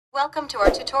Welcome to our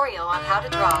tutorial on how to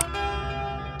draw.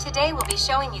 Today we'll be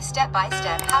showing you step by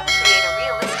step how to create a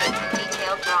realistic and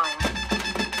detailed drawing.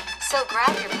 So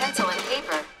grab your pencil and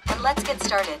paper, and let's get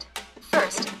started.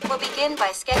 First, we'll begin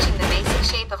by sketching the basic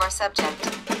shape of our subject.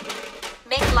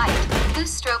 Make light,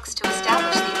 loose strokes to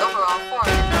establish the overall form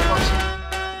and proportion.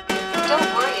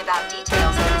 Don't worry about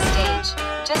details at this stage,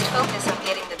 just focus on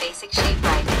getting the basic shape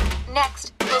right.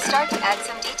 Next, we'll start to add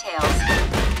some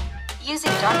details.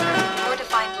 Using darker, more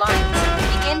defined lines,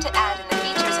 begin to add in the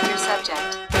features of your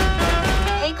subject.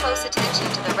 Pay close attention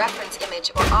to the reference image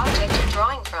or object you're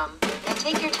drawing from, and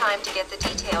take your time to get the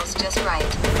details just right.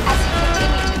 As you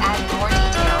continue to add in more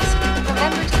details,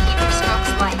 remember to keep your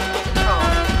strokes light and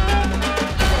controlled.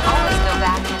 You can always go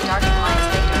back and darken lines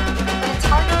later, but it's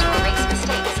harder to erase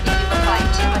mistakes if you've applied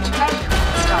too much pressure from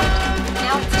the start.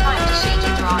 Now it's time to shade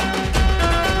your drawing.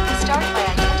 Start by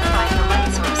identifying the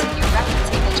light source in your reference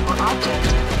image or object,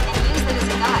 and use it as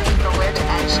a guide for where to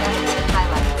add shadows and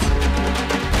highlights.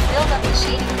 Build up the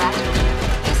shading gradually,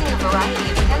 using a variety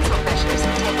of pencil pressures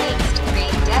and techniques to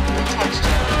create depth and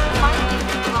texture. Finally,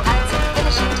 we'll add some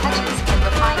finishing touches and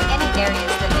refine any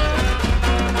areas that need it.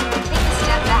 Take a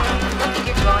step back and look at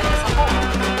your drawing as a whole,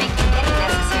 making any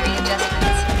necessary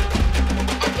adjustments.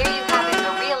 And there you have it,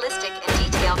 a realistic and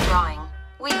detailed drawing.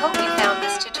 We hope you found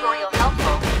this tutorial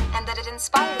helpful, and that it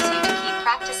inspires you to keep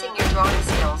practicing your drawing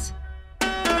skills.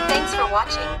 Thanks for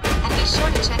watching, and be sure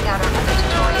to check out our other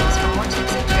tutorials for more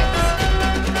tips and tricks.